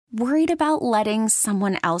Worried about letting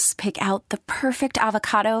someone else pick out the perfect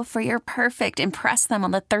avocado for your perfect impress them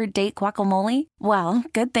on the third date guacamole? Well,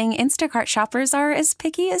 good thing Instacart shoppers are as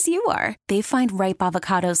picky as you are. They find ripe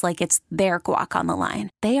avocados like it's their guac on the line.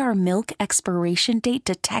 They are milk expiration date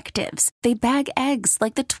detectives. They bag eggs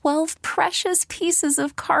like the 12 precious pieces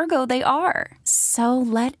of cargo they are. So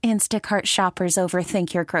let Instacart shoppers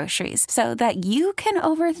overthink your groceries so that you can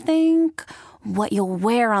overthink what you'll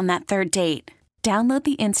wear on that third date. Download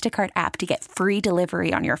the Instacart app to get free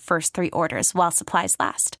delivery on your first 3 orders while supplies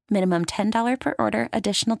last. Minimum $10 per order.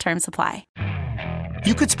 Additional terms apply.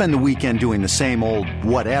 You could spend the weekend doing the same old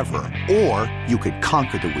whatever, or you could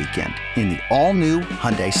conquer the weekend in the all-new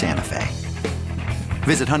Hyundai Santa Fe.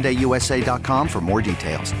 Visit HyundaiUSA.com for more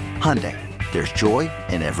details. Hyundai, there's joy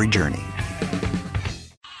in every journey.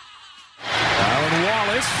 Tylan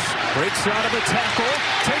Wallace breaks out of a tackle,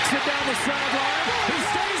 takes it down the sideline. He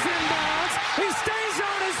stays in bounds. He stays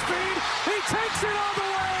on his feet. He takes it all the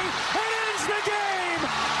way and ends the game.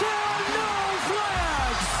 There are no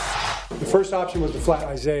flags. The first option was to flat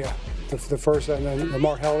Isaiah, the first, and then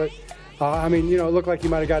Lamar held it. It looked like he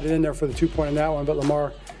might have got it in there for the 2-point in that one, but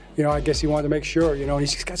Lamar, I guess he wanted to make sure, and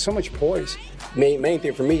he's got so much poise. Main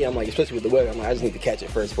thing for me, I'm like, especially with the weather, I just need to catch it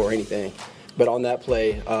first before anything. But on that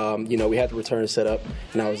play, we had the return set up,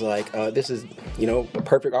 and I was like, this is, a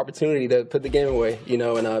perfect opportunity to put the game away,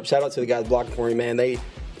 and shout out to the guys blocking for me, man.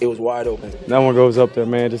 It was wide open. That one goes up there,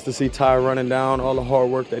 man, just to see Ty running down, all the hard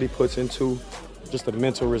work that he puts into, just the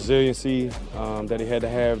mental resiliency that he had to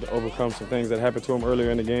have to overcome some things that happened to him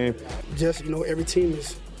earlier in the game. Just, every team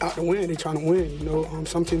is out to win. They're trying to win,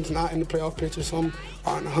 some teams not in the playoff picture, some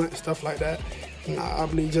are in the hunt, stuff like that. And I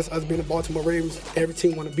believe just us being the Baltimore Ravens, every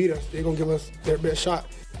team want to beat us. They're going to give us their best shot.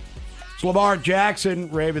 It's Lamar Jackson,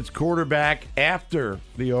 Ravens quarterback, after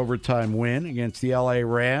the overtime win against the L.A.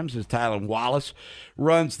 Rams as Tylan Wallace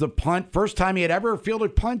runs the punt. First time he had ever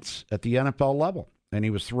fielded punts at the NFL level. And he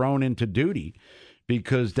was thrown into duty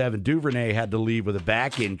because Devin Duvernay had to leave with a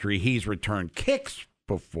back injury. He's returned kicks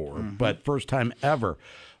before, but first time ever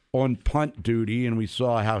on punt duty, and we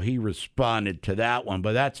saw how he responded to that one.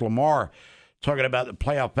 But that's Lamar talking about the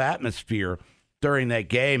playoff atmosphere during that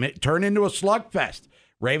game. It turned into a slugfest.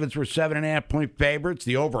 Ravens were 7.5-point favorites.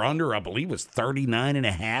 The over-under, I believe, was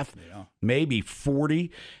 39.5, maybe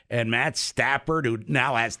 40. And Matt Stafford, who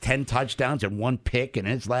now has 10 touchdowns and 1 pick in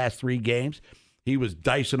his last 3 games, he was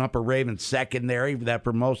dicing up a Ravens secondary that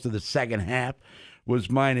for most of the second half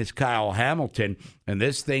was minus Kyle Hamilton. And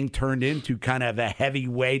this thing turned into kind of a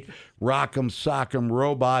heavyweight rock'em sock'em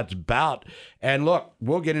robots bout. And look,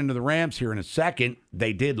 we'll get into the Rams here in a second.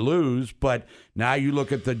 They did lose, but now you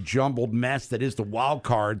look at the jumbled mess that is the wild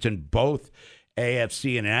cards in both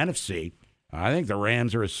AFC and NFC. I think the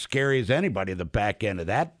Rams are as scary as anybody at the back end of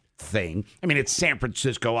that thing. I mean, it's San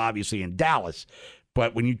Francisco, obviously, and Dallas.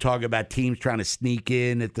 But when you talk about teams trying to sneak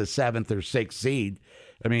in at the 7th or 6th seed,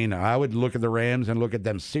 I mean, I would look at the Rams and look at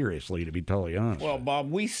them seriously, to be totally honest. Well, Bob,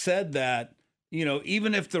 we said that,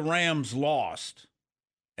 even if the Rams lost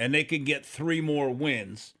and they could get 3 more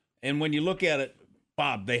wins, and when you look at it,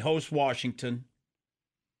 Bob, they host Washington,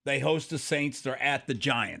 they host the Saints, they're at the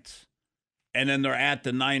Giants, and then they're at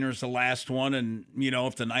the Niners, the last one, and,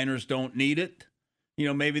 if the Niners don't need it,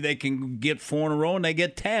 maybe they can get 4 in a row and they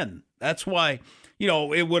get 10. That's why,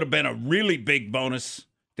 it would have been a really big bonus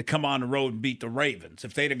to come on the road and beat the Ravens.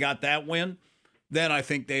 If they'd have got that win, then I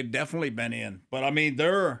think they'd definitely been in. But, I mean,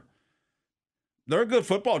 they're a good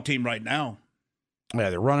football team right now. Yeah,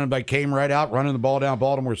 they're came right out, running the ball down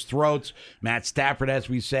Baltimore's throats. Matt Stafford, as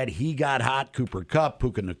we said, he got hot. Cooper Kupp,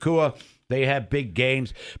 Puka Nacua, they have big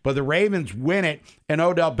games. But the Ravens win it, and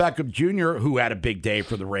Odell Beckham Jr., who had a big day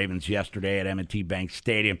for the Ravens yesterday at M&T Bank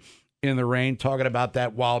Stadium in the rain, talking about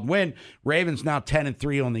that wild win. Ravens now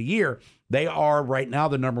 10-3 on the year. They are right now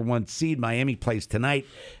the number 1 seed. Miami plays tonight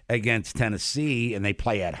against Tennessee, and they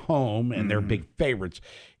play at home, and they're big favorites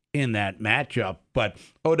in that matchup. But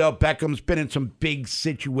Odell Beckham's been in some big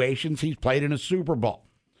situations. He's played in a Super Bowl.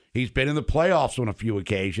 He's been in the playoffs on a few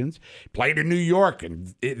occasions, played in New York,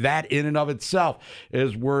 and that in and of itself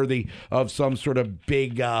is worthy of some sort of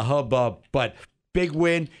big hubbub. But big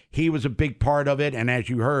win, he was a big part of it, and as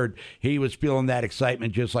you heard, he was feeling that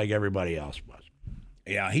excitement just like everybody else was.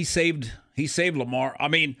 Yeah, he saved Lamar. I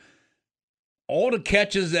mean, all the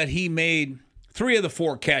catches that he made, 3 of the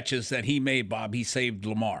 4 catches that he made, Bob, he saved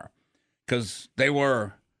Lamar because they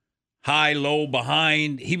were high, low,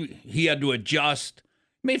 behind. He had to adjust.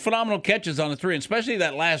 He made phenomenal catches on the 3, especially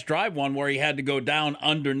that last drive one where he had to go down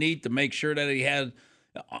underneath to make sure that he had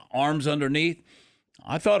arms underneath.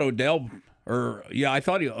 I thought Odell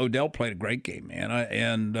played a great game,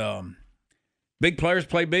 man. big players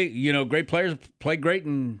play big. Great players play great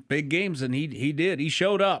in big games, and he did. He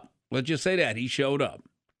showed up. Let's just say that. He showed up.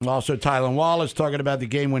 Also, Tylan Wallace talking about the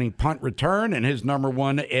game-winning punt return, and his number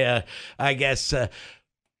one,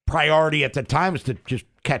 priority at the time was to just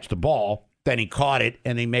catch the ball. Then he caught it,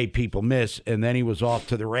 and he made people miss, and then he was off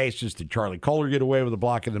to the races. Did Charlie Kohler get away with a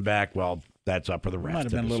block in the back? Well, that's up for the rest. Might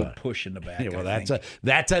have been a little push in the back. Yeah, well,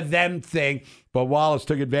 that's a them thing. But Wallace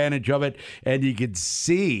took advantage of it, and you could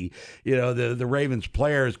see, the Ravens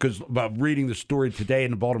players, because reading the story today in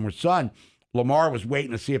the Baltimore Sun, Lamar was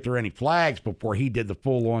waiting to see if there were any flags before he did the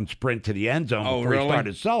full-on sprint to the end zone before he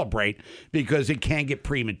started to celebrate, because it can get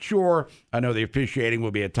premature. I know the officiating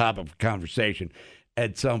will be a topic of conversation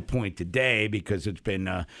at some point today because it's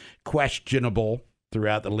been questionable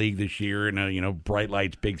throughout the league this year. And, bright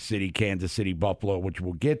lights, big city, Kansas City, Buffalo, which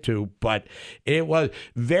we'll get to. But it was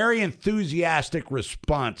very enthusiastic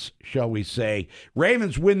response, shall we say.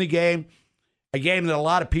 Ravens win the game, a game that a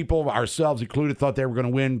lot of people, ourselves included, thought they were going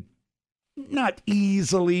to win. Not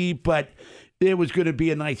easily, but it was going to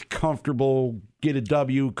be a nice, comfortable, get a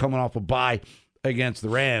W coming off a bye against the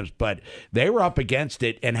Rams. But they were up against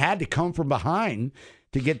it and had to come from behind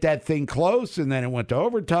to get that thing close, and then it went to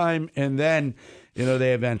overtime, and then,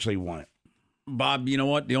 they eventually won it. Bob, you know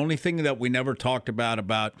what? The only thing that we never talked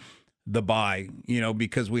about the bye,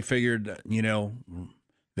 because we figured,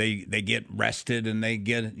 they get rested and they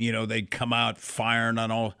get, they come out firing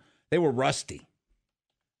on all. They were rusty.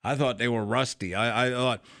 I thought they were rusty. I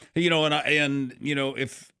thought,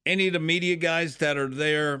 if any of the media guys that are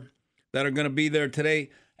there, that are going to be there today,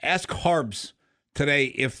 ask Harbs today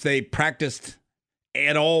if they practiced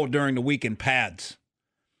at all during the week in pads.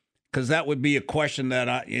 Because that would be a question that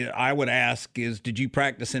I would ask is, did you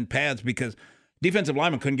practice in pads? Because defensive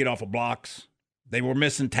linemen couldn't get off of blocks. They were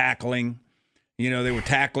missing tackling. They were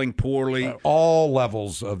tackling poorly. All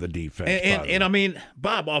levels of the defense. And I mean,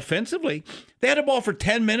 Bob, offensively, they had the ball for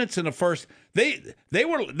 10 minutes in the first. They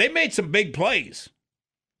made some big plays.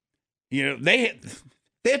 They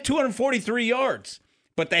had 243 yards,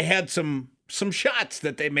 but they had some shots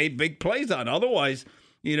that they made big plays on. Otherwise,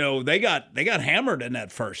 they got hammered in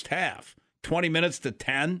that first half. 20 minutes to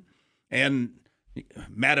 10, and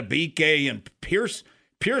Matabike and Pierce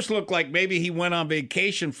looked like maybe he went on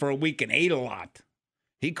vacation for a week and ate a lot.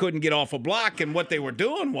 He couldn't get off a block, and what they were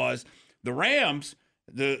doing was the Rams,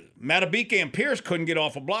 the Matabike and Pierce couldn't get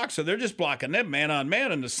off a block, so they're just blocking them man on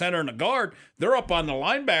man in the center and the guard. They're up on the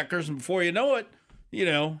linebackers, and before you know it,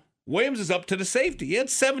 Williams is up to the safety. He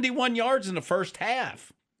had 71 yards in the first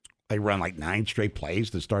half. They run like 9 straight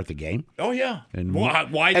plays to start the game. Oh, yeah. And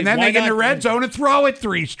then they get in the red zone and throw it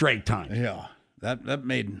 3 straight times. Yeah, that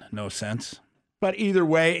made no sense. But either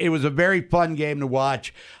way, it was a very fun game to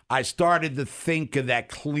watch. I started to think of that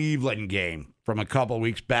Cleveland game from a couple of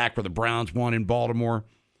weeks back where the Browns won in Baltimore,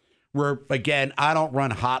 where, again, I don't run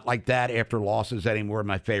hot like that after losses anymore in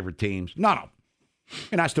my favorite teams. No.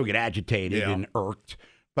 And I still get agitated and irked,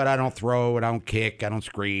 but I don't throw, I don't kick, I don't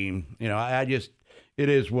scream. It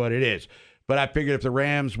is what it is. But I figured if the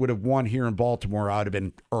Rams would have won here in Baltimore, I would have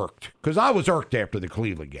been irked, because I was irked after the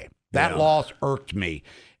Cleveland game. That loss irked me.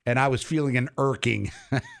 And I was feeling an irking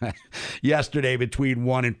yesterday between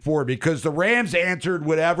 1 and 4 because the Rams answered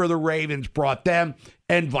whatever the Ravens brought them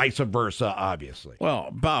and vice versa, obviously. Well,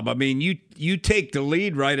 Bob, I mean, you take the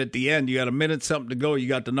lead right at the end. You got a minute something to go. You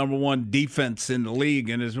got the number 1 defense in the league,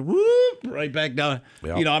 and it's whoop, right back down.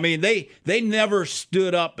 Yep. I mean, they never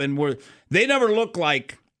stood up and they never looked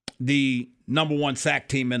like the number 1 sack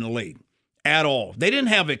team in the league at all. They didn't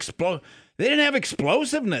have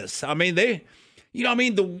explosiveness. I mean, the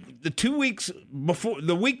 2 weeks before,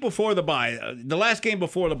 the week before the bye, the last game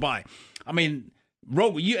before the bye, I mean,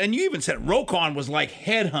 you even said Roquan was like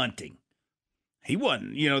headhunting. He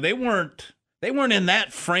wasn't, they weren't in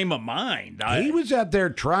that frame of mind. He was out there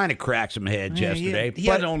trying to crack some heads yesterday. He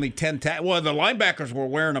had only 10 tackles. Well, the linebackers were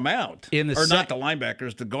wearing him out. Not the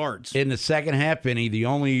linebackers, the guards. In the second half, Vinny, the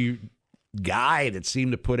only guy that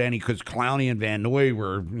seemed to put any, because Clowney and Van Noy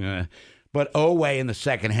were... But Owe in the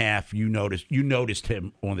second half, you noticed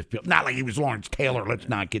him on the field. Not like he was Lawrence Taylor. Let's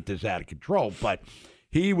not get this out of control. But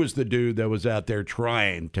he was the dude that was out there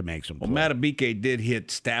trying to make some plays. Well, Matabike did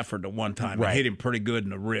hit Stafford at one time. Right. He hit him pretty good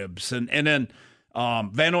in the ribs. And then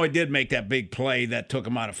Van Noy did make that big play that took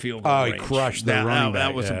him out of field goal range. He crushed the running back.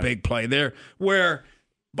 That was a big play there. Where,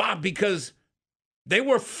 Bob, because they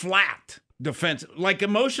were flat defense. Like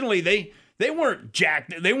emotionally, they weren't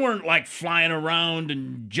jacked. They weren't like flying around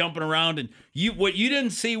and jumping around. And what you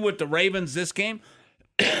didn't see with the Ravens this game,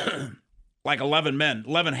 like 11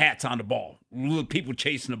 hats on the ball, people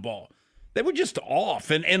chasing the ball. They were just off.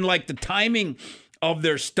 And like the timing of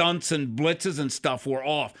their stunts and blitzes and stuff were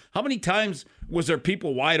off. How many times was there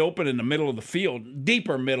people wide open in the middle of the field,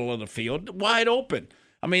 deeper middle of the field, wide open?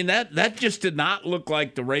 I mean, that just did not look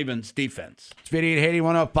like the Ravens' defense. It's Vinny and Haiti,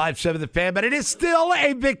 105.7 The Fan, but it is still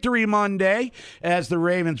a victory Monday as the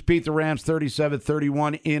Ravens beat the Rams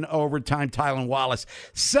 37-31 in overtime. Tylan Wallace,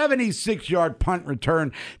 76-yard punt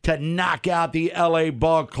return to knock out the L.A.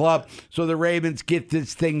 Ball Club. So the Ravens get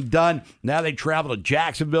this thing done. Now they travel to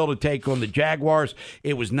Jacksonville to take on the Jaguars.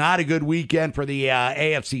 It was not a good weekend for the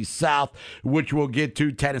AFC South, which we'll get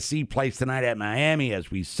to. Tennessee plays tonight at Miami,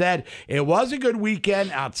 as we said. It was a good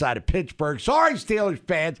weekend outside of Pittsburgh. Sorry, Steelers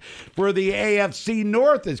fans, for the AFC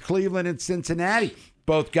North as Cleveland and Cincinnati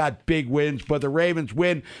both got big wins, but the Ravens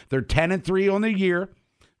win. They're 10-3 on the year.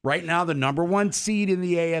 Right now, the number one seed in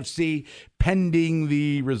the AFC, pending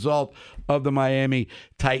the result of the Miami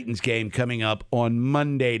Titans game coming up on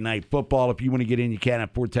Monday Night Football. If you want to get in, you can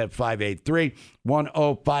at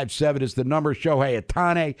 410-583-1057 is the number. Shohei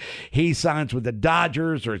Ohtani, he signs with the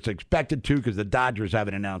Dodgers, or it's expected to because the Dodgers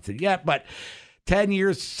haven't announced it yet, but 10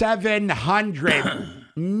 years,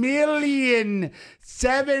 $700 million.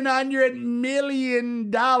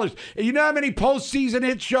 You know how many postseason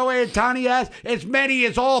hits Shohei Ohtani has? As many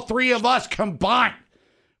as all three of us combined.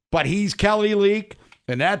 But he's Kelly Leak,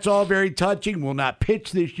 and that's all very touching. Will not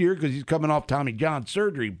pitch this year because he's coming off Tommy John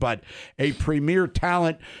surgery, but a premier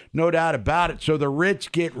talent, no doubt about it. So the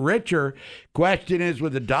rich get richer. Question is,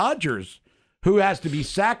 with the Dodgers, who has to be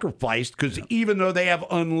sacrificed? Because even though they have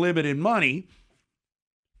unlimited money,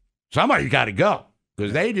 somebody's got to go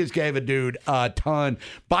because they just gave a dude a ton.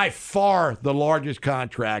 By far the largest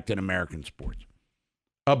contract in American sports.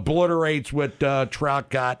 Obliterates what Trout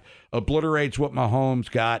got. Obliterates what Mahomes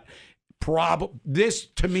got. This,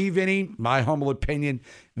 to me, Vinny, my humble opinion,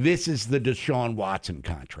 this is the Deshaun Watson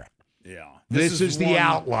contract. Yeah. This is the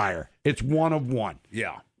outlier. It's one of one.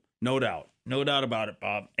 Yeah, no doubt. No doubt about it,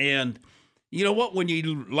 Bob. And you know what? When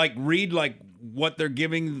you read what they're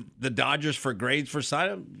giving the Dodgers for grades for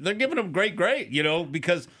signing, they're giving him great grade,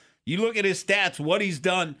 because you look at his stats, what he's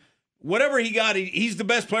done, whatever he got, he's the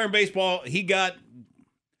best player in baseball. He got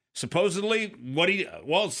supposedly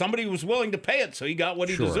somebody was willing to pay it, so he got what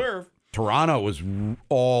he deserved. Toronto was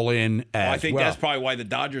all in as I think that's probably why the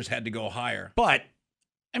Dodgers had to go higher. But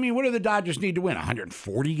I mean, what do the Dodgers need to win?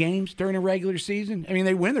 140 games during a regular season? I mean,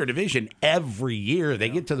 they win their division every year. They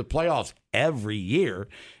get to the playoffs every year.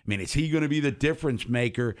 I mean, is he going to be the difference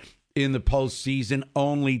maker in the postseason?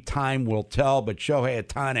 Only time will tell. But Shohei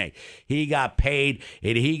Ohtani, he got paid,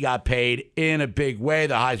 and he got paid in a big way.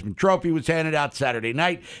 The Heisman Trophy was handed out Saturday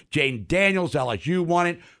night. Jane Daniels, LSU won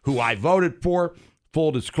it, who I voted for.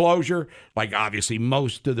 Full disclosure, like obviously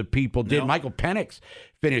most of the people did. No. Michael Penix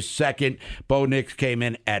finished second. Bo Nix came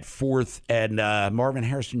in at fourth, and Marvin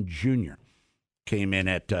Harrison Jr. came in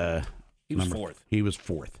at he was fourth. He was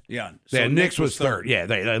fourth. Yeah. So Nix was third. Yeah.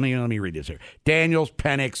 Let me read this here. Daniels,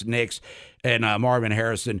 Penix, Nix, and Marvin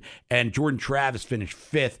Harrison, and Jordan Travis finished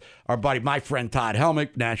fifth. Our buddy, my friend Todd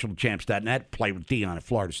Helmick, nationalchamps.net, played with Deion at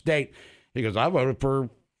Florida State. He goes, I voted for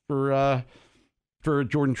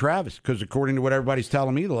Jordan Travis, because according to what everybody's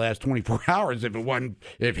telling me the last 24 hours,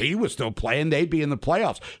 if he was still playing, they'd be in the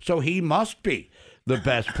playoffs. So he must be the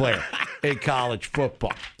best player in college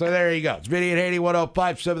football. So there you go. It's Vinny and Haiti,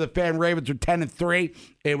 105.7 The Fan. Ravens are 10-3.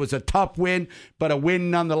 It was a tough win, but a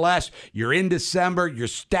win nonetheless. You're in December. You're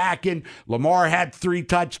stacking. Lamar had 3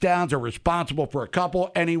 touchdowns, or responsible for a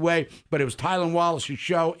couple anyway, but it was Tylan Wallace's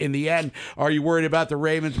show in the end. Are you worried about the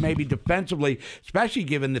Ravens maybe defensively, especially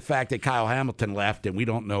given the fact that Kyle Hamilton left and we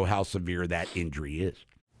don't know how severe that injury is?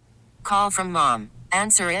 Call from mom.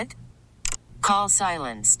 Answer it. Call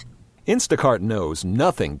silenced. Instacart knows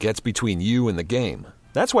nothing gets between you and the game.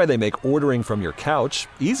 That's why they make ordering from your couch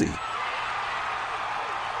easy.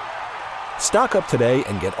 Stock up today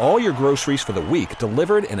and get all your groceries for the week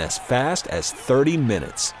delivered in as fast as 30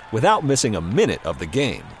 minutes without missing a minute of the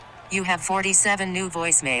game. You have 47 new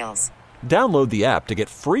voicemails. Download the app to get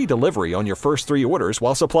free delivery on your first 3 orders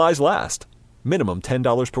while supplies last. Minimum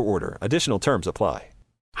 $10 per order. Additional terms apply.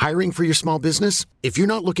 Hiring for your small business? If you're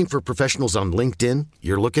not looking for professionals on LinkedIn,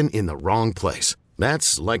 you're looking in the wrong place.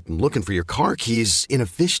 That's like looking for your car keys in a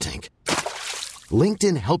fish tank.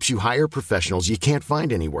 LinkedIn helps you hire professionals you can't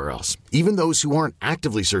find anywhere else, even those who aren't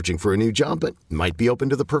actively searching for a new job but might be open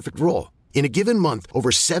to the perfect role. In a given month, over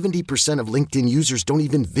 70% of LinkedIn users don't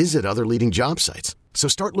even visit other leading job sites. So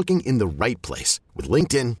start looking in the right place. With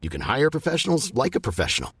LinkedIn, you can hire professionals like a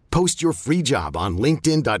professional. Post your free job on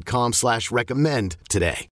linkedin.com/recommend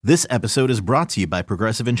today. This episode is brought to you by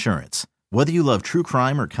Progressive Insurance. Whether you love true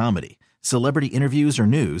crime or comedy, celebrity interviews or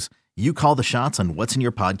news, you call the shots on what's in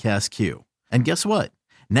your podcast queue. And guess what?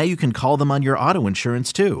 Now you can call them on your auto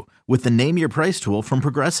insurance too with the Name Your Price tool from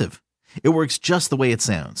Progressive. It works just the way it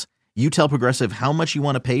sounds. You tell Progressive how much you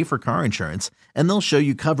want to pay for car insurance, and they'll show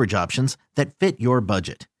you coverage options that fit your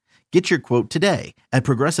budget. Get your quote today at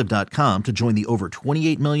Progressive.com to join the over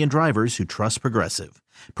 28 million drivers who trust Progressive.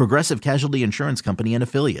 Progressive Casualty Insurance Company and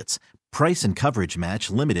Affiliates. Price and coverage match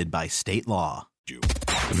limited by state law.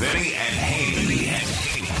 Vinny and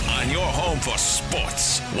Haney on your home for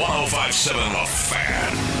sports. 105.7 The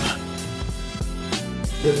Fan.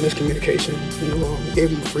 There's miscommunication.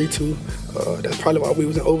 Gave him a free two. That's probably why we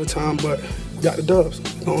was in overtime, but we got the dubs.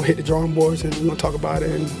 We're going to hit the drawing boards, and we're going to talk about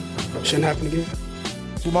it, and it shouldn't happen again.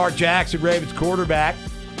 Lamar Jackson, Ravens quarterback,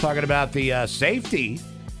 talking about the safety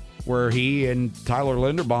where he and Tyler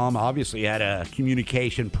Linderbaum obviously had a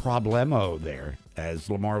communication problemo there as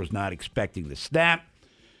Lamar was not expecting the snap,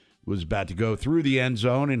 was about to go through the end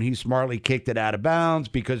zone, and he smartly kicked it out of bounds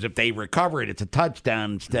because if they recover it, it's a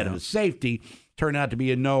touchdown instead of a safety. Turned out to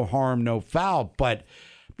be a no harm, no foul. But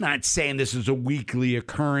I'm not saying this is a weekly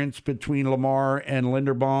occurrence between Lamar and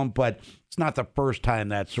Linderbaum, but it's not the first time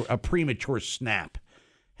that's a premature snap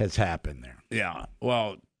has happened there. Yeah.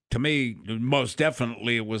 Well, to me, most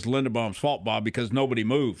definitely it was Linderbaum's fault, Bob, because nobody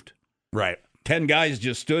moved. Right. 10 guys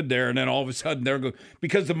just stood there, and then all of a sudden they're going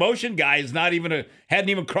because the motion guy is hadn't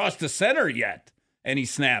even crossed the center yet, and he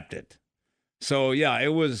snapped it. So yeah, it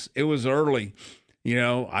was early.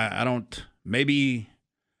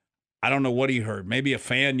 I don't know what he heard. Maybe a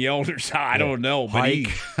fan yelled or something. I don't know. But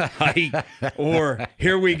hike. Or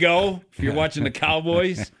here we go. If you're watching the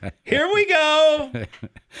Cowboys, here we go.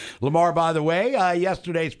 Lamar, by the way,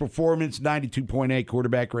 yesterday's performance, 92.8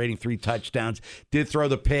 quarterback rating, 3 touchdowns. Did throw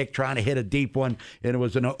the pick, trying to hit a deep one, and it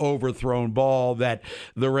was an overthrown ball that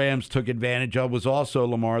the Rams took advantage of. Was also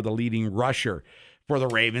Lamar, the leading rusher for the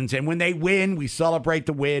Ravens. And when they win, we celebrate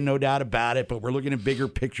the win, no doubt about it, but we're looking at bigger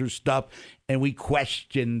picture stuff, and we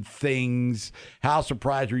question things. How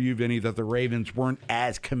surprised were you, Vinny, that the Ravens weren't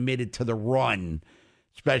as committed to the run,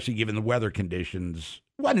 especially given the weather conditions?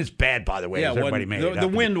 Wasn't as bad, by the way, as everybody made it. The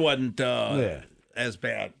wind wasn't as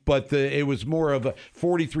bad. But it was more of a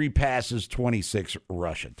 43 passes, 26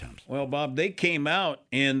 rush attempts. Well, Bob, they came out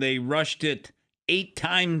and they rushed it 8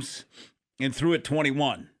 times and threw it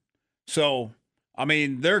 21. So, I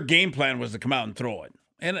mean, their game plan was to come out and throw it.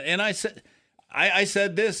 And I said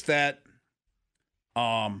this, that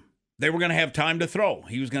they were going to have time to throw.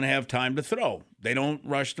 He was going to have time to throw. They don't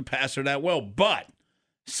rush the passer that well, but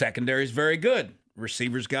secondary is very good.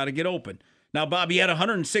 Receivers got to get open. Now, Bob, he had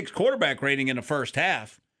 106 quarterback rating in the first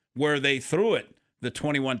half where they threw it the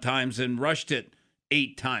 21 times and rushed it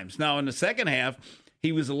 8 times. Now, in the second half,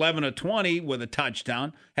 he was 11 of 20 with a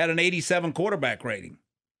touchdown, had an 87 quarterback rating.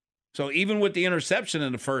 So even with the interception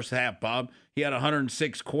in the first half, Bob, he had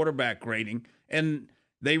 106 quarterback rating. And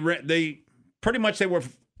they pretty much they were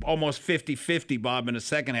almost 50-50, Bob, in the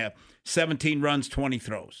second half. 17 runs, 20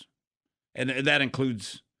 throws. And that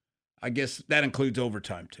includes, I guess,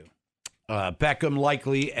 overtime too. Beckham,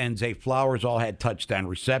 Likely, and Zay Flowers all had touchdown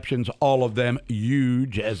receptions, all of them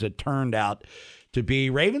huge, as it turned out to be.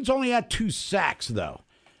 Ravens only had 2 sacks, though,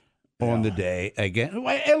 on the day. Again,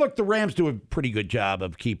 hey, look, the Rams do a pretty good job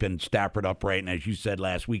of keeping Stafford upright, and as you said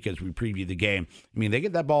last week as we previewed the game, I mean, they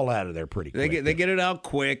get that ball out of there pretty quick. They get it out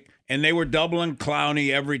quick, and they were doubling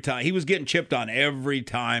Clowney every time. He was getting chipped on every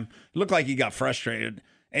time. It looked like he got frustrated,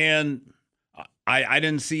 and I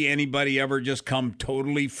didn't see anybody ever just come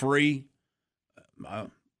totally free.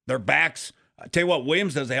 Their backs, I tell you what,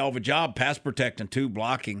 Williams does a hell of a job pass protecting too,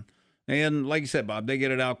 blocking. And like you said, Bob, they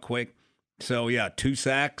get it out quick. So, yeah, 2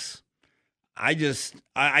 sacks. I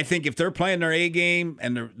think if they're playing their A game,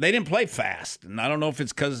 and they didn't play fast, and I don't know if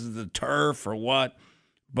it's because of the turf or what,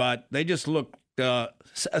 but they just looked a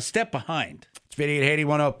step behind. It's Vinny and Haney,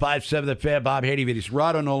 105.7 The Fan. Bob Haney, Vinny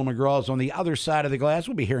Serrato, Nolan McGraw is on the other side of the glass.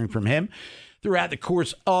 We'll be hearing from him throughout the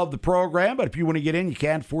course of the program. But if you want to get in, you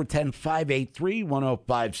can.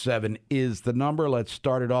 410-583-1057 is the number. Let's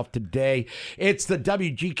start it off today. It's the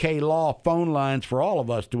WGK Law phone lines for all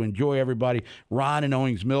of us to enjoy, everybody. Ron in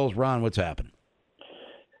Owings Mills. Ron, what's happening?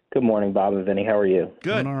 Good morning, Bob and Vinny. How are you?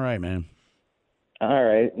 Good. All right, man. All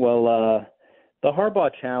right. Well, the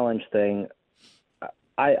Harbaugh challenge thing,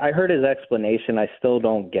 I heard his explanation. I still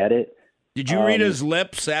don't get it. Did you read his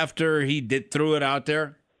lips after he threw it out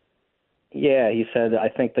there? Yeah, he said, I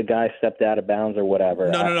think the guy stepped out of bounds or whatever.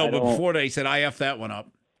 No. But before that, he said, I F that one up.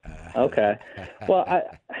 Okay. Well,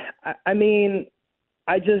 I mean,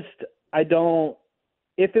 I don't,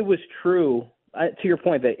 if it was true, to your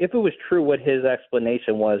point, that if it was true what his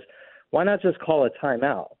explanation was, why not just call a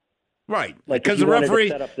timeout? Right. Like, because the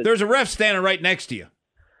referee, there's a ref standing right next to you.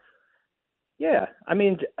 Yeah, I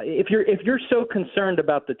mean, if you're so concerned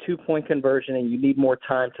about the 2-point conversion and you need more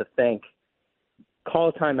time to think, call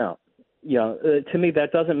a timeout. To me,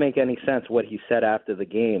 that doesn't make any sense what he said after the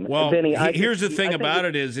game. Well, Vinny, here's the thing about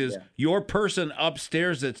it is your person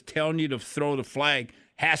upstairs that's telling you to throw the flag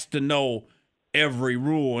has to know every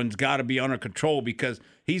rule and's got to be under control, because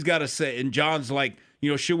he's got to say, and John's like,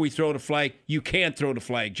 should we throw the flag? You can't throw the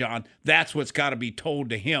flag, John. That's what's got to be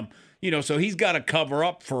told to him. So he's got to cover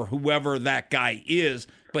up for whoever that guy is,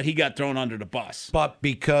 but he got thrown under the bus. But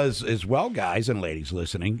because, as well, guys and ladies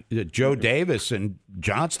listening, Joe Davis and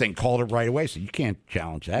Johnston called it right away. So you can't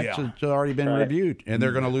challenge that. Yeah. It's already been reviewed. And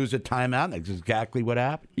they're going to lose a timeout. That's exactly what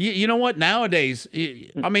happened. You know what? Nowadays,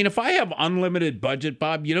 I mean, if I have unlimited budget,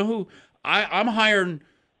 Bob, you know who? I'm hiring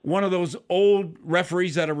one of those old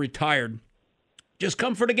referees that are retired. Just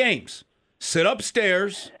come for the games. Sit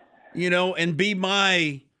upstairs, and be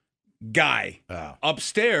my guy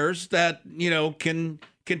upstairs that can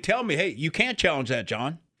tell me, hey, you can't challenge that,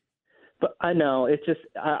 John. But I know it's just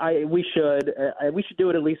we should do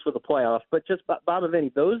it at least with the playoffs. But just Bob and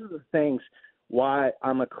Vinny, those are the things why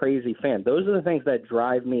I'm a crazy fan. Those are the things that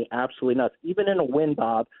drive me absolutely nuts. Even in a win,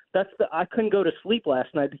 Bob, I couldn't go to sleep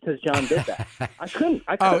last night because John did that. I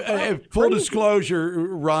couldn't. Full disclosure,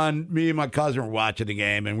 Ron, me and my cousin were watching the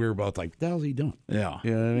game, and we were both like, "What the hell's he doing?" Yeah,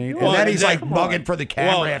 you know what I mean. Well, and then he's like mugging for the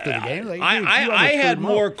camera after the game. Like, I had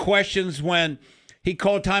more questions when he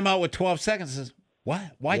called timeout with 12 seconds. Says, what?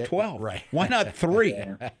 Why 12? Right? Why not 3?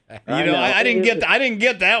 I didn't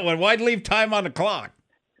get that one. Why'd leave time on the clock?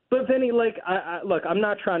 But Vinny, look, I'm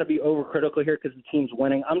not trying to be overcritical here because the team's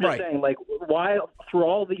winning. I'm just saying, why through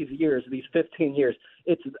all these years, these 15 years,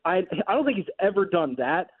 I don't think he's ever done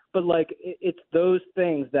that. But it's those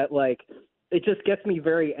things that it just gets me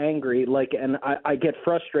very angry. And I get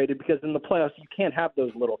frustrated because in the playoffs you can't have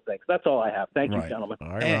those little things. That's all I have. Thank you, gentlemen. All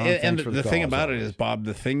right, and the thing about it is, Bob,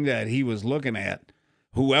 the thing that he was looking at.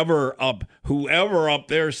 Whoever up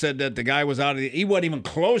there said that the guy was he wasn't even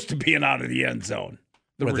close to being out of the end zone.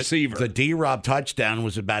 The receiver. The D-Rob touchdown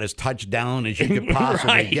was about as touchdown as you could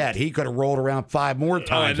possibly get. He could have rolled around 5 more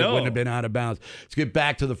times. It wouldn't have been out of bounds. Let's get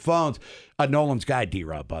back to the phones. Nolan's guy,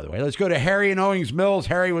 D-Rob, by the way. Let's go to Harry in Owings Mills.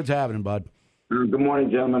 Harry, what's happening, bud? Good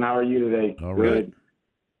morning, gentlemen. How are you today? All right. Good.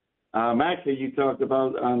 Actually, you talked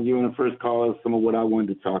about, you in the first call, some of what I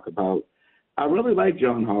wanted to talk about. I really like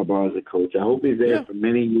John Harbaugh as a coach. I hope he's there for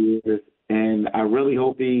many years, and I really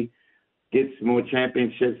hope he gets more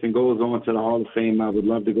championships and goes on to the Hall of Fame. I would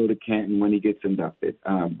love to go to Canton when he gets inducted.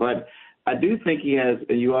 But I do think he has,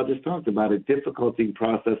 and you all just talked about it, difficulty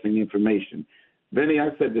processing information. Vinny,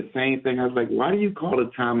 I said the same thing. I was like, why do you call a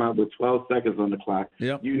timeout with 12 seconds on the clock?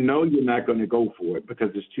 Yep. You know you're not going to go for it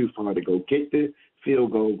because it's too far to go. Kick the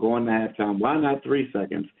field goal, go into halftime. Why not 3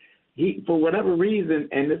 seconds? He, for whatever reason,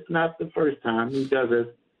 and it's not the first time he does this,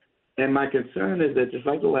 and my concern is that just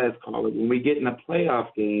like the last caller, when we get in a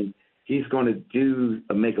playoff game, he's going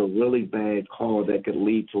to make a really bad call that could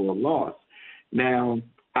lead to a loss. Now,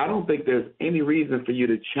 I don't think there's any reason for you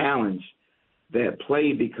to challenge that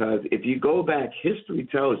play because if you go back, history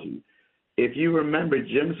tells you, if you remember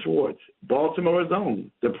Jim Schwartz, Baltimore's own,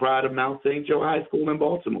 the pride of Mount St. Joe High School in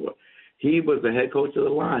Baltimore, he was the head coach of the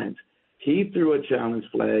Lions. He threw a challenge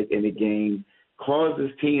flag in a game, caused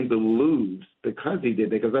his team to lose because he did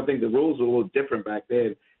that, because I think the rules were a little different back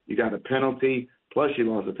then. You got a penalty, plus you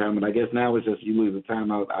lost a timeout. I guess now it's just you lose a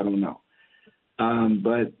timeout. I don't know.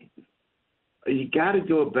 But you got to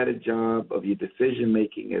do a better job of your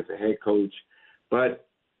decision-making as a head coach. But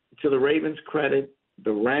to the Ravens' credit,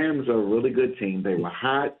 the Rams are a really good team. They were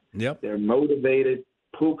hot. Yep. They're motivated.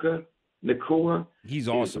 Puka Nacua. He's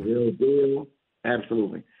awesome. Real deal.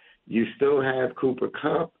 Absolutely. You still have Cooper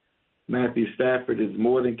Kupp. Matthew Stafford is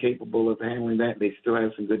more than capable of handling that. They still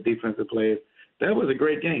have some good defensive players. That was a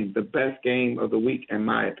great game, the best game of the week, in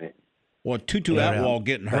my opinion. Well, Tutu Atwell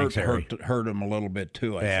getting hurt him a little bit,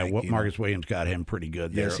 too, I think. Marcus Williams got him pretty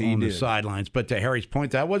good there on the sidelines. But to Harry's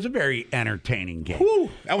point, that was a very entertaining game.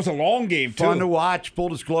 Whew, that was a long game, too. Fun to watch. Full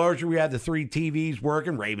disclosure, we had the 3 TVs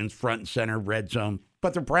working, Ravens front and center, red zone.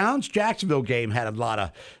 But the Browns-Jacksonville game had a lot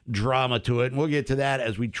of drama to it, and we'll get to that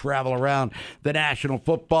as we travel around the National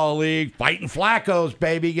Football League. Fighting Flacco's,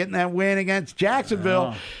 baby, getting that win against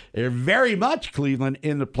Jacksonville. They're very much Cleveland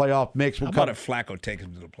in the playoff mix. How about if Flacco takes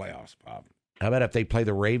them to the playoffs, Bob? How about if they play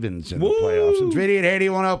the Ravens in the playoffs? It's Vinny at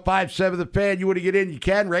 8105.7 The Fan. You want to get in, you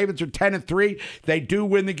can. Ravens are 10-3. They do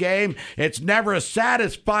win the game. It's never a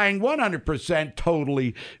satisfying 100%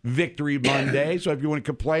 totally victory Monday. So if you want to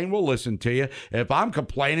complain, we'll listen to you. If I'm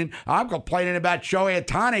complaining about Shohei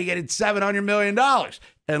Ohtani getting $700 million.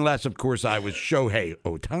 Unless, of course, I was Shohei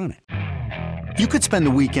Ohtani. You could spend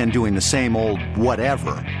the weekend doing the same old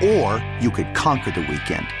whatever, or you could conquer the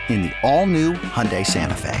weekend in the all-new Hyundai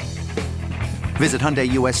Santa Fe. Visit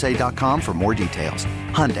HyundaiUSA.com for more details.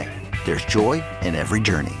 Hyundai, there's joy in every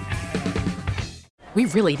journey. We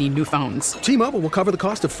really need new phones. T-Mobile will cover the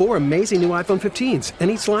cost of 4 amazing new iPhone 15s, and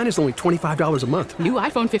each line is only $25 a month. New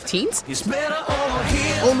iPhone 15s? It's better over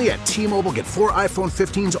here. Only at T-Mobile, get 4 iPhone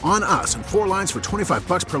 15s on us and 4 lines for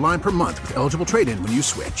 $25 per line per month with eligible trade-in when you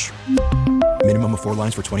switch. Minimum of 4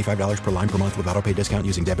 lines for $25 per line per month with autopay discount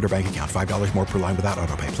using debit or bank account. $5 more per line without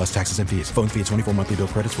autopay, plus taxes and fees. Phone fee at 24 monthly bill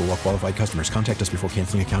credits for well-qualified customers. Contact us before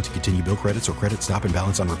canceling account to continue bill credits or credit stop and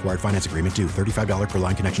balance on required finance agreement due. $35 per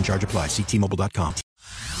line connection charge applies. See T-Mobile.com.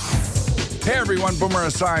 Hey everyone, Boomer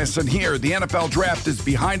Esiason here. The NFL draft is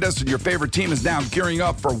behind us and your favorite team is now gearing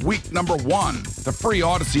up for week number 1. The free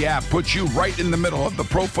Odyssey app puts you right in the middle of the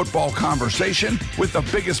pro football conversation with the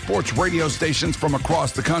biggest sports radio stations from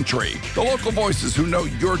across the country. The local voices who know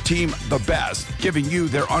your team the best, giving you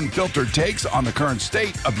their unfiltered takes on the current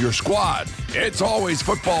state of your squad. It's always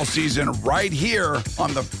football season right here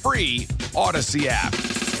on the free Odyssey app.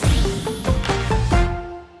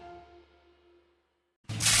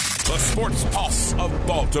 The Sports Pulse of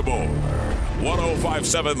Baltimore.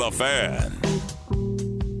 105.7 The Fan.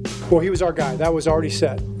 Well, he was our guy. That was already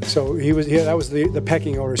set. So that was the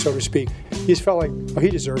pecking order, so to speak. He just felt like, he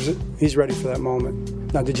deserves it. He's ready for that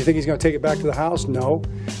moment. Now, did you think he's going to take it back to the house? No.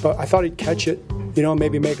 But I thought he'd catch it,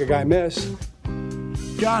 maybe make a guy miss.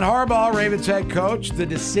 John Harbaugh, Ravens head coach, the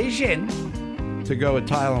decision to go with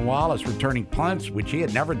Tylan Wallace returning punts, which he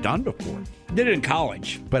had never done before. Did it in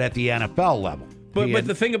college. But at the NFL level. But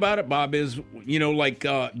the thing about it, Bob, is,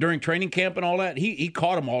 during training camp and all that, he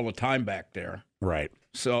caught him all the time back there. Right.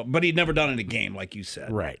 So, but he'd never done it in a game, like you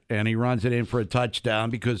said. Right. And he runs it in for a touchdown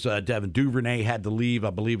because Devin Duvernay had to leave. I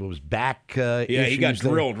believe it was back Yeah, he got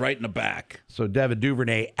there. drilled right in the back. So Devin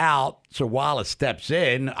Duvernay out. So Wallace steps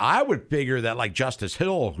in. I would figure that like Justice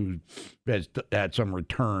Hill, who has had some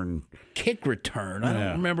return. Kick return. I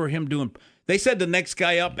don't remember him doing. They said the next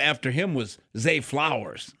guy up after him was Zay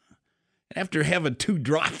Flowers. After having 2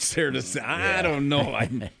 drops there to say, I don't know.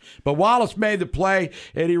 But Wallace made the play,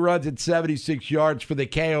 and he runs at 76 yards for the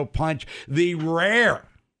KO punch. The rare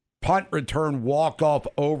punt return walk-off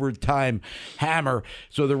overtime hammer.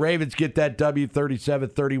 So the Ravens get that W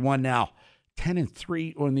 37-31 now.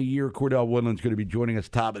 10-3 on the year. Cordell Woodland's going to be joining us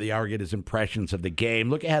top of the hour, get his impressions of the game.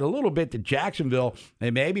 Look ahead a little bit to Jacksonville.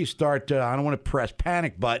 They maybe start to, I don't want to press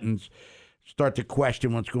panic buttons, start to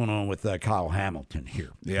question what's going on with Kyle Hamilton here,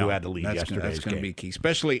 who had to leave yesterday's game. That's going to be key.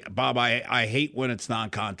 Especially, Bob, I hate when it's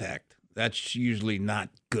non-contact. That's usually not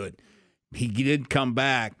good. He did come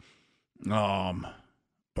back,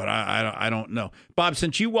 but I don't know. Bob,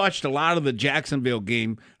 since you watched a lot of the Jacksonville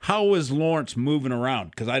game, how was Lawrence moving around?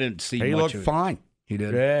 Because I didn't see much of it. He looked fine. He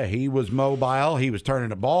did? Yeah, he was mobile. He was turning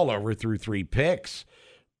the ball over through 3 picks.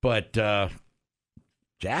 But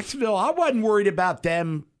Jacksonville, I wasn't worried about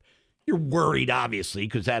them. You're worried, obviously,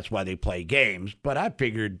 because that's why they play games. But I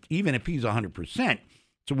figured even if he's 100%,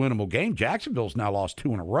 it's a winnable game. Jacksonville's now lost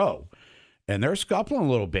 2 in a row, and they're scuffling a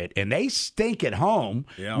little bit. And they stink at home,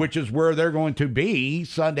 which is where they're going to be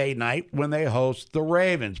Sunday night when they host the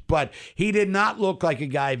Ravens. But he did not look like a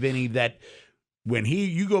guy, Vinny, that when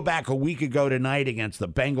you go back a week ago tonight against the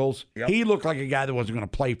Bengals, he looked like a guy that wasn't going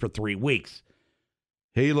to play for 3 weeks.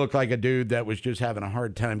 He looked like a dude that was just having a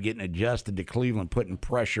hard time getting adjusted to Cleveland, putting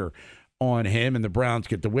pressure on him, and the Browns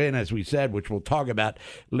get the win, as we said, which we'll talk about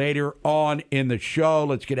later on in the show.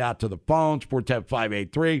 Let's get out to the phone. Sports Tab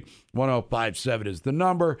 583-1057 is the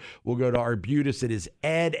number. We'll go to Arbutus. It is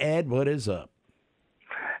Ed. Ed, what is up?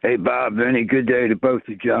 Hey, Bob, Vinny, good day to both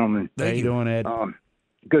you gentlemen. How you doing, Ed?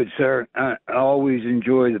 Good, sir. I always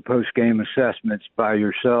enjoy the post-game assessments by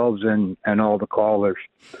yourselves and all the callers.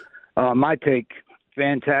 My take,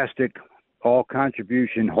 fantastic,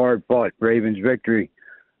 all-contribution, hard-fought Ravens victory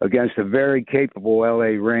against a very capable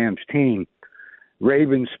L.A. Rams team.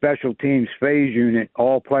 Ravens special teams phase unit,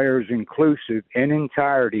 all players inclusive in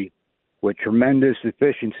entirety, with tremendous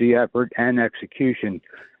efficiency, effort, and execution.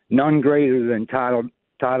 None greater than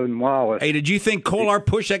Tylan Wallace. Hey, did you think Kolar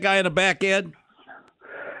pushed that guy in the back, Ed?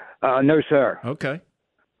 No, sir. Okay.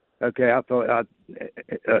 Okay, I thought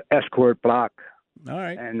escort block. All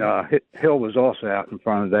right. And Hill was also out in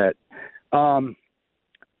front of that.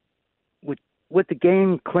 With the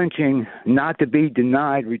game clinching, not to be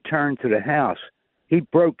denied return to the house, he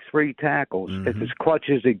broke 3 tackles. It's as clutch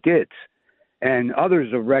as it gets. And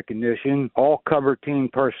others of recognition, all cover team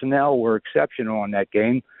personnel were exceptional on that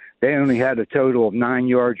game. They only had a total of 9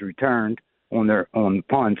 yards returned on the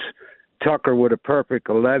punts. Tucker with a perfect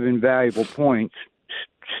 11 valuable points.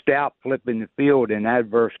 stout flipping the field in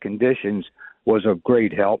adverse conditions was of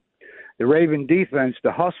great help. The Raven defense,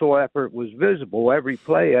 the hustle effort was visible every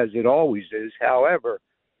play, as it always is. However,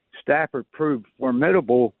 Stafford proved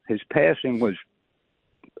formidable. His passing was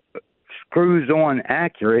screws-on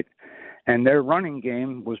accurate, and their running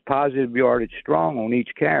game was positive yardage strong on each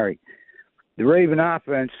carry. The Raven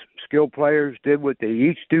offense, skilled players did what they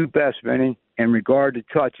each do best, Vinny, in regard to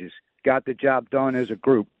touches. Got the job done as a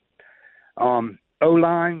group.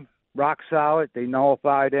 O-line, rock solid. They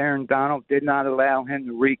nullified Aaron Donald, did not allow him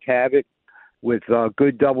to wreak havoc with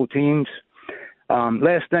good double teams.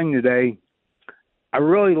 Last thing today, I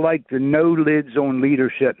really like the no lids on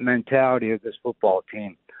leadership mentality of this football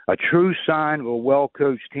team. A true sign of a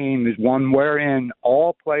well-coached team is one wherein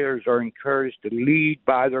all players are encouraged to lead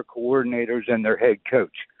by their coordinators and their head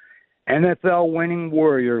coach. NFL winning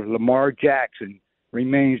warrior Lamar Jackson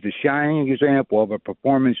remains the shining example of a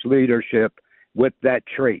performance leadership with that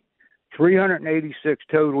trait. 386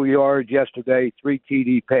 total yards yesterday, 3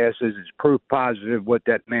 TD passes is proof positive what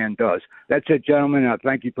that man does. That's it, gentlemen. I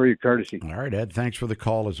thank you for your courtesy. All right, Ed. Thanks for the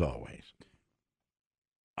call as always.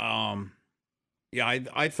 Yeah,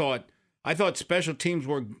 I thought special teams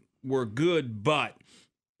were good, but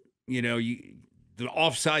the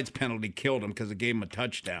offsides penalty killed him because it gave him a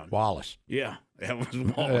touchdown. Wallace. Yeah, that was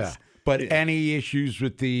Wallace. Yeah. But any issues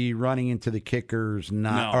with the running into the kickers,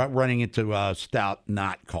 running into Stout,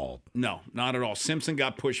 not called? No, not at all. Simpson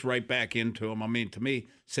got pushed right back into him. I mean, to me,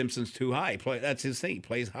 Simpson's too high. That's his thing. He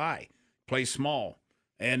plays high, plays small.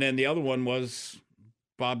 And then the other one was,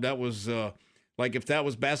 Bob, that was like if that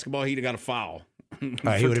was basketball, he'd have got a foul. He would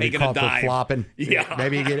have been called for flopping. Yeah.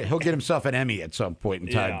 Maybe he'll get himself an Emmy at some point in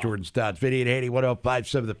time. Yeah. Jordan Stouts, Vinny at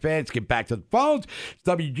 80-1057 The Fans. Get back to the phones.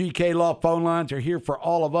 WGK Law phone lines are here for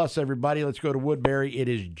all of us, everybody. Let's go to Woodbury. It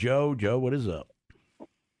is Joe. Joe, what is up?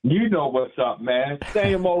 You know what's up, man.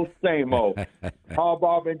 Same old, same old.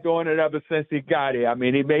 Harbaugh been doing it ever since he got here. I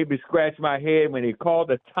mean, he made me scratch my head when he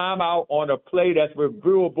called a timeout on a play that's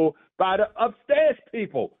reviewable by the upstairs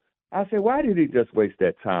people. I said, why did he just waste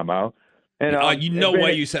that timeout? And why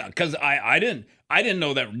you said, because I didn't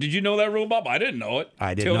know that. Did you know that rule, Bob? I didn't know it.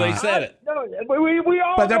 I did until not. they said it. No, we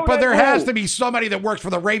all But know there that has rule. to be somebody that works for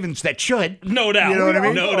the Ravens that should. No doubt. You know what I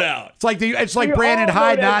mean? No doubt. It's like We Brandon all know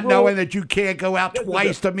Hyde that not rule. knowing that you can't go out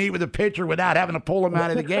twice to meet with a pitcher without having to pull him out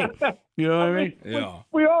of the game. You know what I mean? Yeah.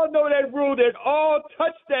 We all know that rule that all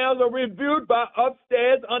touchdowns are reviewed by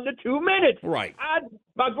upstairs under 2 minutes. Right.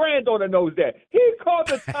 My granddaughter knows that. He called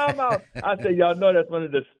the timeout. I said, y'all know that's one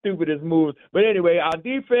of the stupidest moves. But anyway, our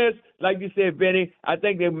defense, like you said, Vinny, I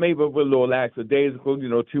think they maybe were a little lackadaisical,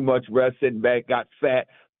 too much rest, sitting back, got fat.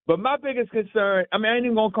 But my biggest concern, I ain't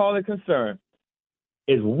even going to call it concern,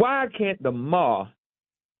 is why can't Lamar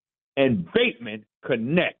and Bateman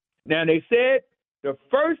connect? Now, they said the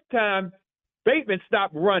first time Bateman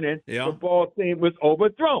stopped running, the ball team was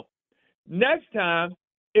overthrown. Next time,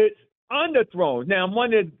 it's underthrown. Now, I'm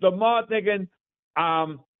wondering, Lamar thinking,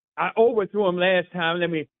 I overthrew him last time. Let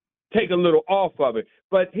me take a little off of it.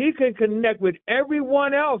 But he can connect with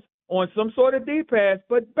everyone else on some sort of deep pass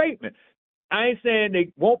but Bateman. I ain't saying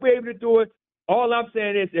they won't be able to do it. All I'm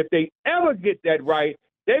saying is if they ever get that right,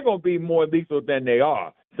 they're going to be more lethal than they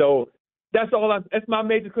are. So that's my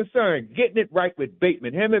major concern, getting it right with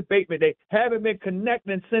Bateman. Him and Bateman, they haven't been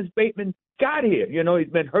connecting since Bateman got here.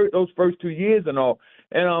 He's been hurt those first 2 years and all.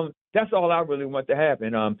 And that's all I really want to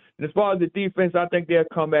happen. And as far as the defense, I think they'll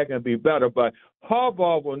come back and be better. But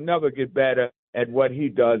Harbaugh will never get better at what he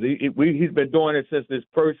does. He's been doing it since his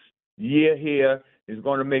first year here. He's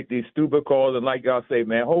going to make these stupid calls. And like y'all say,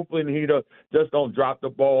 man, hopefully he just don't drop the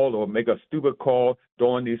ball or make a stupid call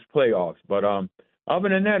during these playoffs. But other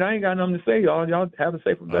than that, I ain't got nothing to say, y'all. Y'all have a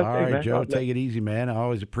safe and blessed All day, right, man. Joe, take it easy, man. I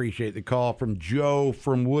always appreciate the call from Joe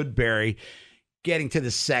from Woodbury. Getting to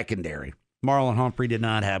the secondary. Marlon Humphrey did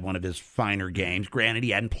not have one of his finer games. Granted, he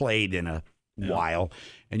hadn't played in a while.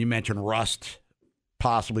 And you mentioned rust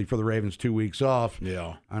possibly for the Ravens 2 weeks off.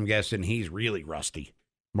 Yeah. I'm guessing he's really rusty,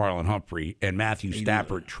 Marlon Humphrey. And Matthew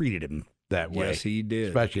Stafford treated him that way. Yes, he did.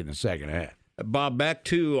 Especially in the second half. Bob, back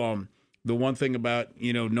to the one thing about,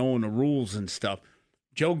 knowing the rules and stuff.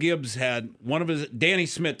 Joe Gibbs had one of his, Danny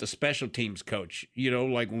Smith, the special teams coach,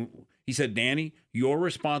 he said, Danny, your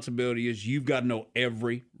responsibility is you've got to know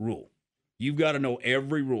every rule. You've got to know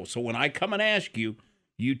every rule. So when I come and ask you,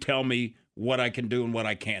 you tell me what I can do and what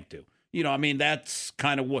I can't do. That's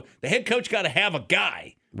kind of what the head coach got to have a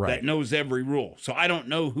guy that knows every rule. So I don't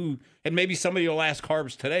know who, and maybe somebody will ask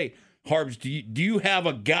Harbs today, Harbs, do you have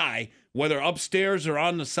a guy, whether upstairs or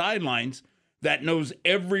on the sidelines, that knows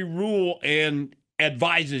every rule and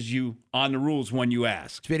advises you on the rules when you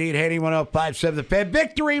ask. Vinny and Haney, 105.7 The Fan.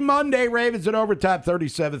 Victory Monday. Ravens in overtime,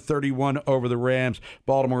 37-31 over the Rams.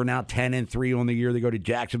 Baltimore now 10-3 on the year. They go to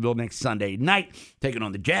Jacksonville next Sunday night, taking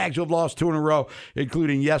on the Jags, who have lost 2 in a row,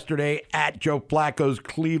 including yesterday at Joe Flacco's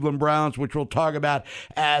Cleveland Browns, which we'll talk about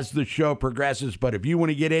as the show progresses. But if you want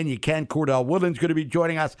to get in, you can. Cordell Woodland's going to be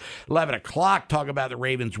joining us 11 o'clock, talk about the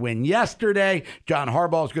Ravens win yesterday. John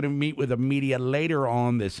Harbaugh is going to meet with the media later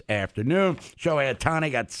on this afternoon. Shohei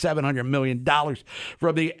Ohtani got $700 million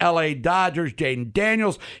from the L.A. Dodgers. Jaden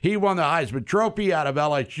Daniels, he won the Heisman Trophy out of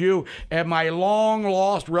LSU. And my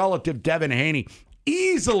long-lost relative, Devin Haney,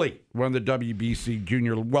 easily won the WBC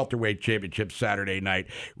Junior Welterweight Championship Saturday night.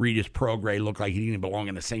 Regis Prograis looked like he didn't belong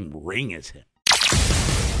in the same ring as him.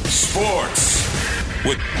 Sports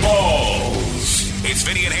with balls. It's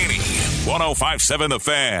Vinny and Haney, 105.7 The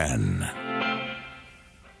Fan.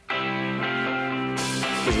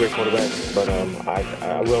 He's a great quarterback, but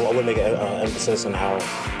I will make an emphasis on how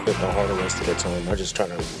quick or hard it was to get to him. I'm just trying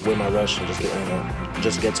to win my rush and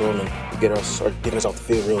just get to him and get us off the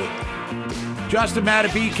field, really. Justin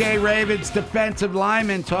Madubuike, Ravens defensive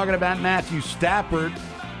lineman, talking about Matthew Stafford.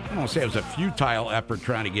 I don't want to say it was a futile effort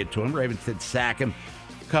trying to get to him. Ravens did sack him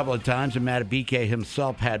a couple of times, and Madubuike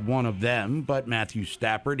himself had one of them. But Matthew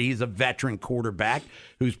Stafford, he's a veteran quarterback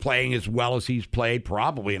who's playing as well as he's played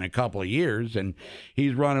probably in a couple of years, and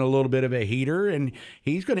he's running a little bit of a heater, and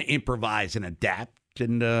he's going to improvise and adapt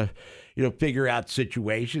and figure out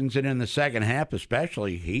situations. And in the second half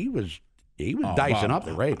especially, he was dicing up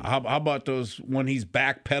the Ravens. How about those when he's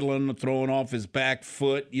backpedaling, throwing off his back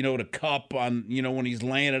foot, the cup on, when he's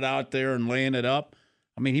laying it out there and laying it up?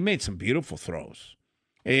 I mean, he made some beautiful throws.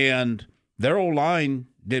 And their O-line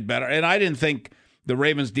did better. And I didn't think the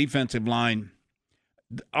Ravens defensive line,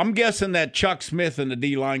 I'm guessing that Chuck Smith and the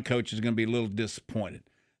D-line coach is going to be a little disappointed.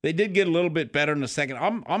 They did get a little bit better in the second.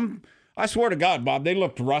 I swear to God, Bob, they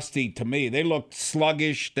looked rusty to me. They looked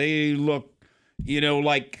sluggish. They looked,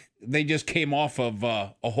 like they just came off of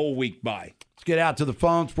a whole week bye. Let's get out to the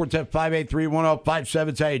phone. Sports at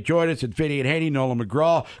 583-1057. How you join us at Vinny and Haney, Nolan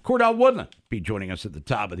McGraw. Cordell Woodland be joining us at the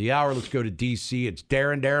top of the hour. Let's go to D.C. It's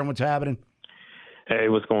Darren. Darren, what's happening? Hey,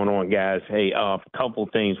 what's going on, guys? Hey, a couple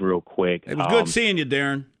things real quick. It was good seeing you,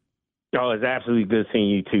 Darren. Oh, it's absolutely good seeing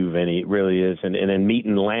you too, Vinny. It really is. And then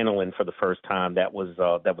meeting Lanolin for the first time, that was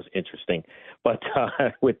interesting. But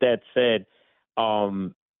with that said,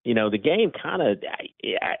 the game kind of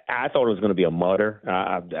I thought it was going to be a mutter.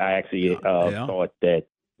 I actually thought that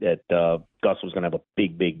Gus was going to have a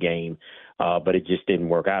big game, but it just didn't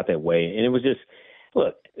work out that way. And it was just,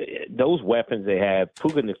 look, those weapons they have,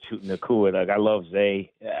 Puka Nacua, like I love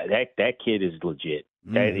Zay. That kid is legit.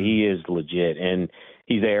 That he is legit, and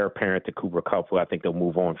he's the heir apparent to Cooper Kupp, who I think they'll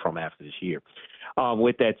move on from after this year.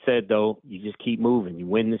 With that said, though, you just keep moving. You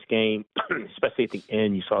win this game, especially at the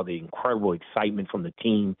end. You saw the incredible excitement from the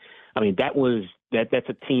team. I mean, that's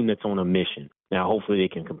a team that's on a mission. Now, hopefully they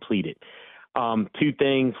can complete it. Two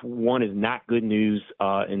things. One is not good news,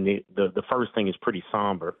 and the first thing is pretty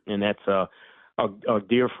somber, and that's our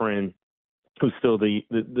dear friend who's still the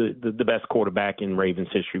best quarterback in Ravens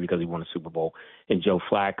history because he won a Super Bowl, and Joe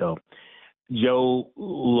Flacco. Joe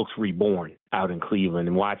looks reborn out in Cleveland,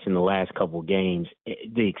 and watching the last couple of games,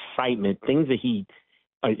 the excitement, things that he's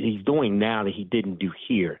doing now that he didn't do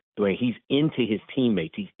here, where he's into his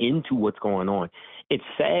teammates, he's into what's going on. It's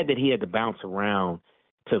sad that he had to bounce around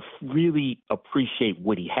to really appreciate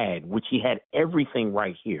what he had, which he had everything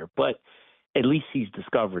right here, but at least he's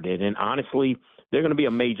discovered it. And honestly, they're going to be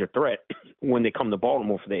a major threat when they come to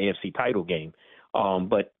Baltimore for the AFC title game.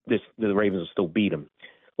 But the Ravens will still beat them.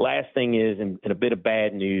 Last thing is, and a bit of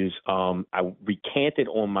bad news, I recanted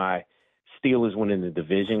on my Steelers winning the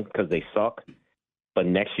division because they suck. But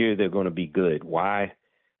next year they're going to be good. Why?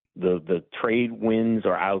 The trade winds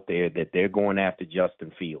are out there that they're going after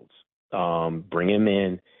Justin Fields. Bring him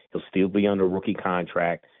in. He'll still be under rookie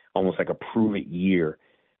contract, almost like a prove-it year.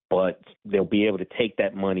 But they'll be able to take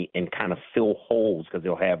that money and kind of fill holes because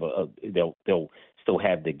they'll have they'll still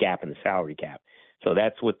have the gap in the salary cap. So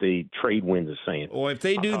that's what the trade winds are saying. Well, if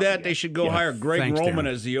they do that, they should go hire Greg Roman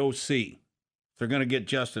as the OC. If they're going to get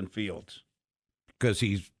Justin Fields. Because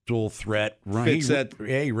he's dual threat.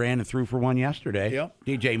 He ran it through for one yesterday. Yep.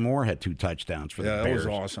 DJ Moore had 2 touchdowns for the Bears.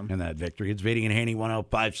 That was awesome. In that victory. It's Vinny and Haney,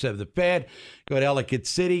 105.7 The Fan. Go to Ellicott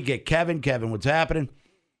City, get Kevin. Kevin, what's happening?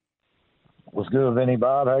 What's good, Vinny,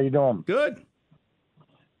 Bob? How you doing? Good.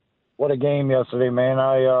 What a game yesterday, man.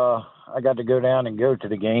 I got to go down and go to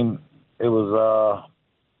the game. It was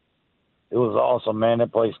awesome, man.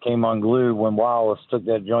 That place came unglued when Wallace took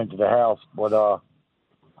that joint to the house. But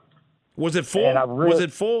was it full? Was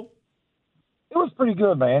it full? It was pretty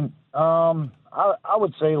good, man. I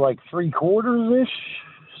would say like 3/4-ish,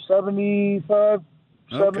 75,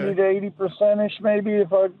 70 to 80%-ish maybe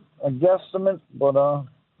if I guesstimate. But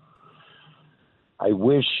I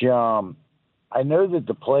wish I know that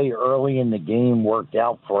the play early in the game worked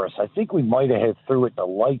out for us. I think we might have threw it to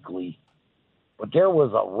Likely, but there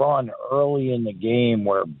was a run early in the game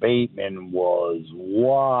where Bateman was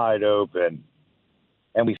wide open,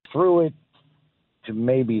 and we threw it to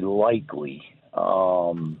maybe Likely.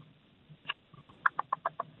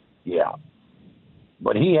 Yeah.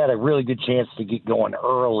 But he had a really good chance to get going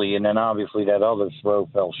early, and then obviously that other throw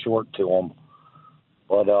fell short to him.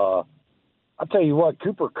 But I'll tell you what,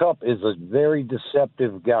 Cooper Kupp is a very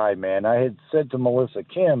deceptive guy, man. I had said to Melissa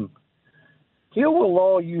Kim, he will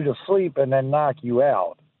lull you to sleep and then knock you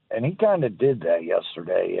out. And he kind of did that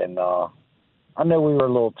yesterday. And I know we were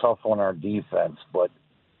a little tough on our defense, but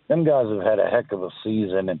them guys have had a heck of a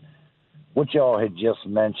season. And what y'all had just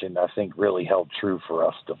mentioned, I think, really held true for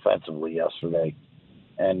us defensively yesterday.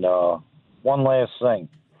 And one last thing.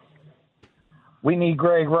 We need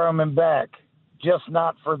Greg Roman back, just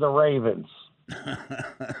not for the Ravens.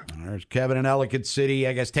 There's Kevin in Ellicott City,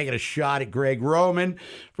 I guess, taking a shot at Greg Roman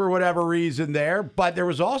for whatever reason there. But there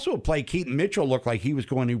was also a play. Keaton Mitchell looked like he was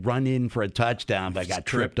going to run in for a touchdown, but got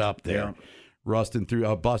tripped up there.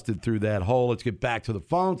 Yeah. Busted through that hole. Let's get back to the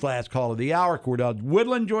phones. Last call of the hour. Cordell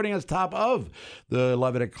Woodland joining us top of the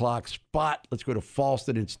 11 o'clock spot. Let's go to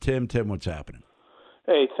Falston. It's Tim. Tim, what's happening?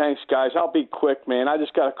 Hey, thanks, guys. I'll be quick, man. I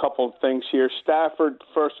just got a couple of things here. Stafford,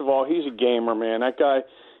 first of all, he's a gamer, man. That guy,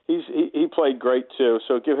 he played great, too,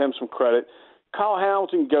 so give him some credit. Kyle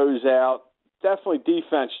Hamilton goes out. Definitely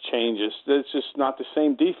defense changes. It's just not the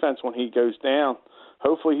same defense when he goes down.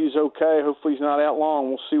 Hopefully he's okay. Hopefully he's not out long.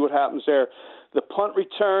 We'll see what happens there. The punt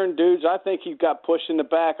return, dudes, I think he got pushed in the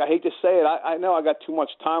back. I hate to say it. I know I got too much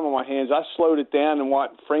time on my hands. I slowed it down and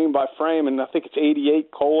went frame by frame, and I think it's 88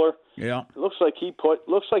 Kohler. Yeah. It looks like he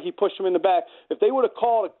pushed him in the back. If they would have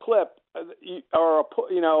called a clip or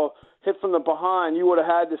hit from the behind, you would have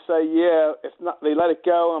had to say, yeah. If not, they let it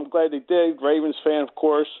go. I'm glad they did. Ravens fan, of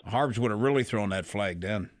course. Harbs would have really thrown that flag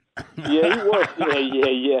then. Yeah, he would.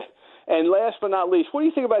 Yeah. And last but not least, what do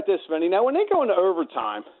you think about this, Vinny? Now, when they go into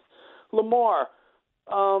overtime, Lamar,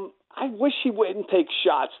 I wish he wouldn't take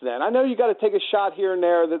shots then. I know you got to take a shot here and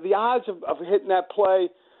there. The odds of hitting that play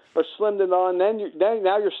are slim to none.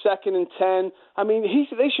 Now you're 2nd and 10. I mean,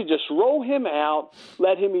 they should just roll him out,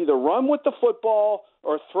 let him either run with the football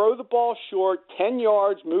or throw the ball short, 10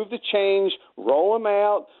 yards, move the chains, roll him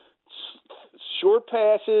out, short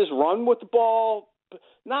passes, run with the ball.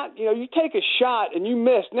 Not, you take a shot and you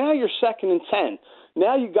miss. Now you're 2nd and 10.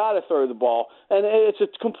 Now you got to throw the ball, and it's a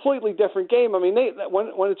completely different game. I mean,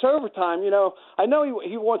 when it's overtime, I know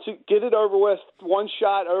he wants to get it over with, one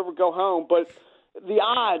shot over, go home, but the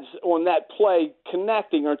odds on that play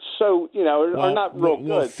connecting are so are not real good.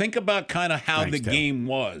 Well, think about kind of how the game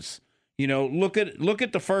was. Look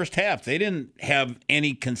at the first half. They didn't have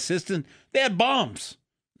any consistent. They had bombs.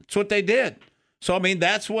 That's what they did. So I mean,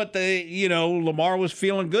 that's what Lamar was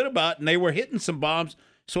feeling good about, and they were hitting some bombs.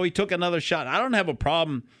 So he took another shot. I don't have a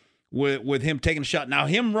problem with him taking a shot. Now,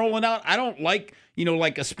 him rolling out, I don't like,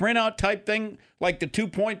 like a sprint out type thing, like the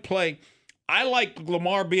 2-point play. I like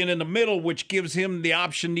Lamar being in the middle, which gives him the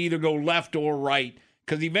option to either go left or right,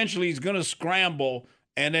 because eventually he's going to scramble,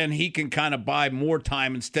 and then he can kind of buy more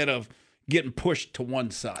time instead of getting pushed to one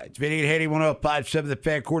side. It's Vinny and Haney, 105.7 The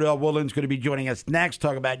Fan. Cordell Woodland's going to be joining us next.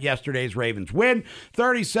 Talk about yesterday's Ravens win.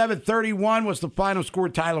 37-31 was the final score.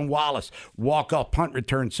 Tylan Wallace walk-off punt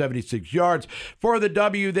return, 76 yards for the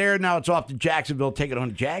W there. Now it's off to Jacksonville, taking on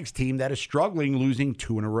a Jags team that is struggling, losing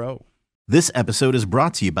 2 in a row. This episode is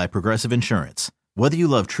brought to you by Progressive Insurance. Whether you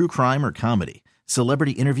love true crime or comedy,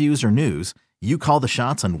 celebrity interviews or news, you call the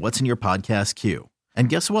shots on what's in your podcast queue. And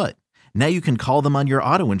guess what? Now you can call them on your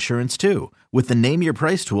auto insurance, too, with the Name Your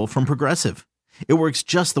Price tool from Progressive. It works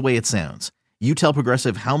just the way it sounds. You tell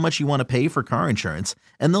Progressive how much you want to pay for car insurance,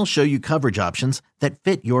 and they'll show you coverage options that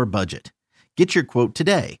fit your budget. Get your quote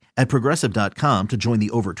today at Progressive.com to join the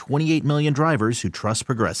over 28 million drivers who trust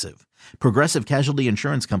Progressive. Progressive Casualty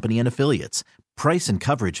Insurance Company and Affiliates. Price and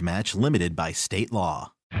coverage match limited by state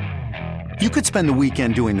law. You could spend the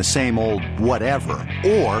weekend doing the same old whatever,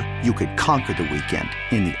 or you could conquer the weekend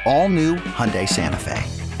in the all-new Hyundai Santa Fe.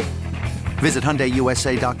 Visit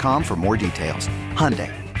HyundaiUSA.com for more details.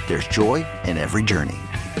 Hyundai, there's joy in every journey.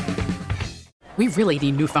 We really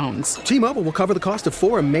need new phones. T-Mobile will cover the cost of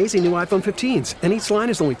 4 amazing new iPhone 15s, and each line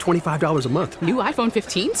is only $25 a month. New iPhone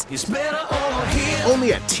 15s? It's better over here.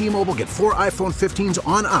 Only at T-Mobile, get 4 iPhone 15s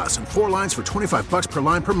on us and 4 lines for $25 per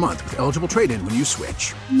line per month with eligible trade-in when you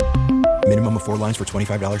switch. Minimum of 4 lines for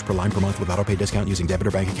 $25 per line per month with autopay discount using debit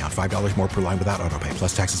or bank account. $5 more per line without autopay,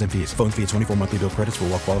 plus taxes and fees. Phone fee at 24 monthly bill credits for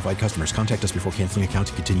well-qualified customers. Contact us before canceling account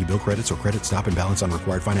to continue bill credits or credit stop and balance on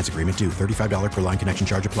required finance agreement due. $35 per line connection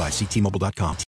charge applies. See T-Mobile.com.